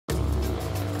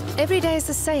Every day is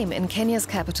the same in Kenya's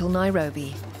capital,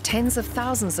 Nairobi. Tens of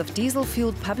thousands of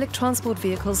diesel-fueled public transport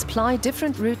vehicles ply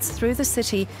different routes through the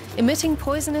city, emitting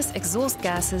poisonous exhaust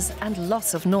gases and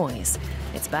lots of noise.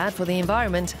 It's bad for the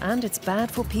environment and it's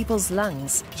bad for people's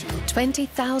lungs.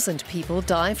 20,000 people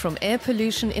die from air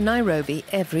pollution in Nairobi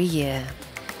every year.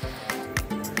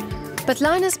 But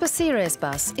Linus Basire's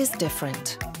bus is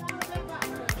different.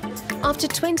 After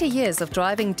 20 years of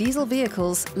driving diesel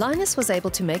vehicles, Linus was able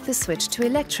to make the switch to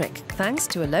electric thanks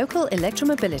to a local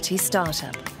electromobility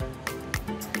startup.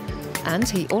 And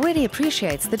he already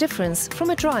appreciates the difference from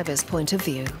a driver's point of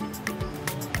view.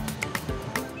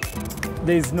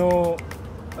 There's no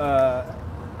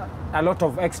a lot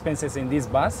of expenses in this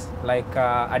bus, like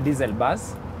a diesel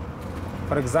bus.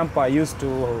 For example, I used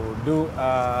to do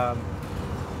a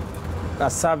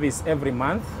service every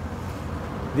month.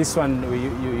 This one,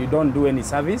 you don't do any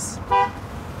service.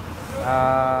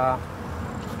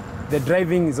 The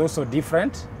driving is also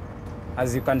different.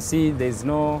 As you can see, there's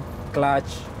no clutch.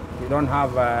 You don't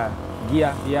have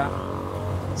gear here.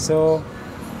 So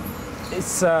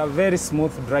it's very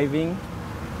smooth driving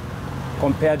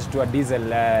compared to a diesel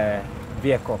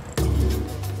vehicle.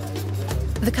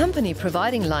 The company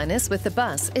providing Linus with the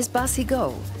bus is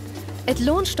BasiGo. It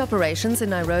launched operations in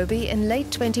Nairobi in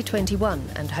late 2021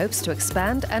 and hopes to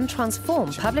expand and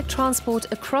transform public transport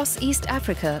across East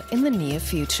Africa in the near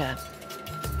future.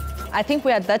 I think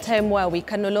we're at that time where we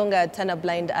can no longer turn a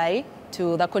blind eye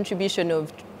to the contribution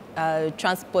of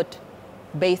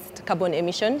transport-based carbon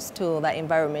emissions to the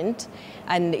environment.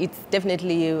 And it's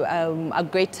definitely a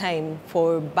great time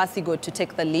for BasiGo to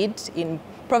take the lead in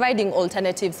providing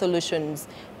alternative solutions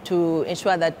to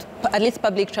ensure that at least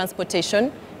public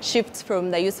transportation shifts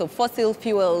from the use of fossil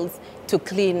fuels to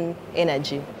clean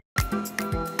energy.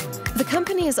 The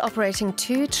company is operating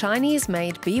 2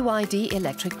 Chinese-made BYD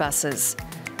electric buses.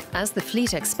 As the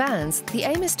fleet expands, the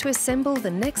aim is to assemble the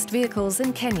next vehicles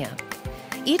in Kenya.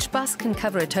 Each bus can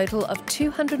cover a total of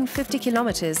 250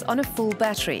 kilometers on a full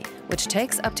battery, which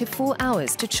takes up to 4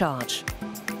 hours to charge.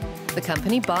 The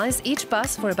company buys each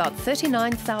bus for about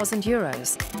 39,000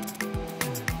 euros.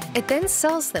 It then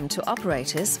sells them to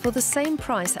operators for the same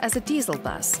price as a diesel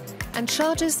bus and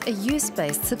charges a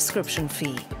use-based subscription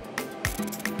fee.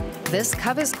 This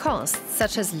covers costs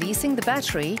such as leasing the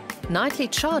battery, nightly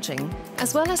charging,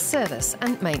 as well as service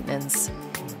and maintenance.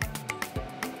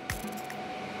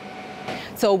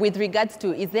 So with regards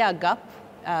to, is there a gap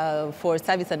for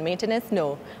service and maintenance?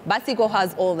 No. BasiGo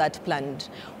has all that planned.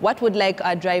 What would like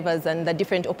our drivers and the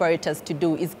different operators to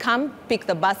do is come, pick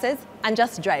the buses, and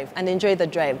just drive and enjoy the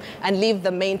drive and leave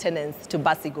the maintenance to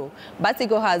BasiGo.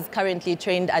 BasiGo has currently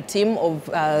trained a team of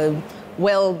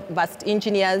well-versed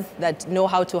engineers that know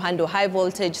how to handle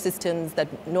high-voltage systems, that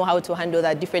know how to handle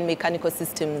the different mechanical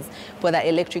systems for the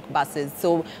electric buses.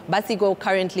 So BasiGo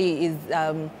currently is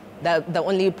the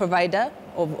only provider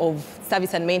of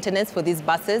service and maintenance for these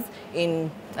buses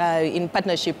in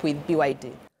partnership with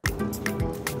BYD.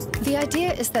 The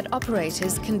idea is that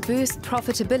operators can boost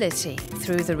profitability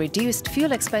through the reduced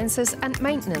fuel expenses and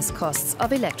maintenance costs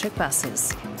of electric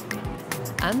buses.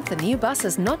 And the new bus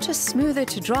is not just smoother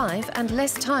to drive and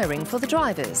less tiring for the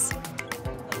drivers.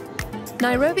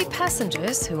 Nairobi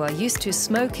passengers, who are used to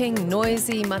smoking,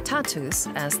 noisy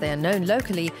matatus, as they are known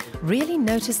locally, really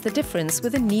notice the difference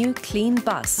with a new, clean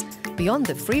bus, beyond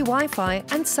the free Wi-Fi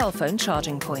and cell phone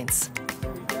charging points.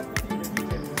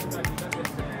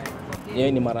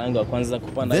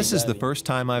 This is the first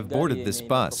time I've boarded this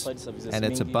bus, and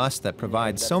it's a bus that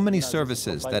provides so many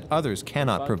services that others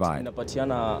cannot provide.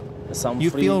 You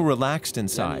feel relaxed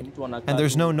inside, and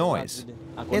there's no noise.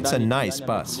 It's a nice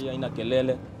bus.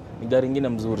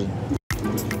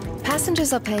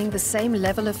 Passengers are paying the same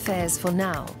level of fares for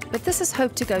now, but this is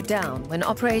hoped to go down when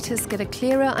operators get a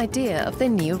clearer idea of their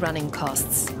new running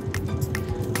costs.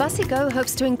 BasiGo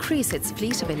hopes to increase its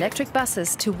fleet of electric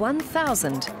buses to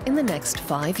 1,000 in the next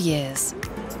 5 years.